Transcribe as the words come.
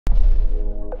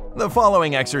The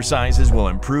following exercises will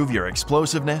improve your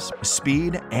explosiveness,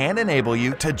 speed, and enable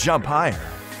you to jump higher.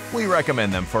 We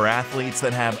recommend them for athletes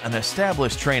that have an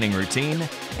established training routine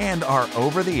and are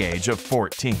over the age of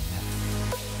 14.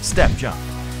 Step jump.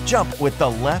 Jump with the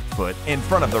left foot in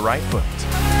front of the right foot.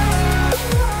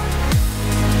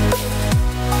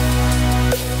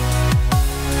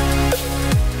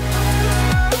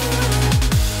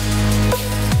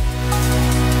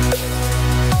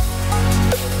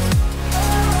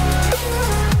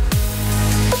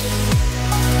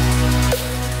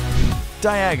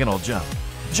 Diagonal jump.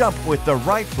 Jump with the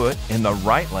right foot in the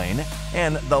right lane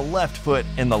and the left foot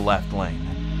in the left lane.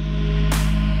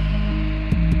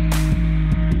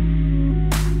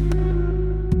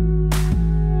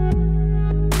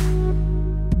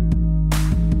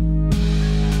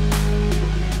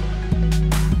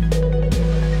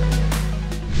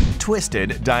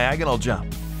 Twisted diagonal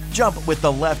jump. Jump with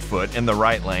the left foot in the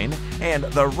right lane and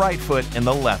the right foot in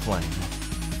the left lane.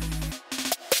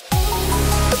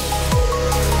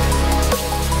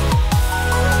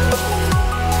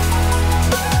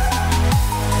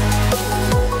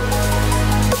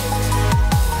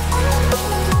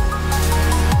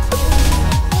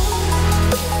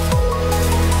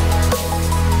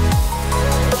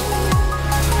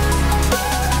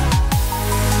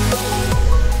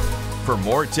 For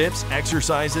more tips,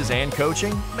 exercises, and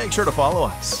coaching, make sure to follow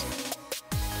us.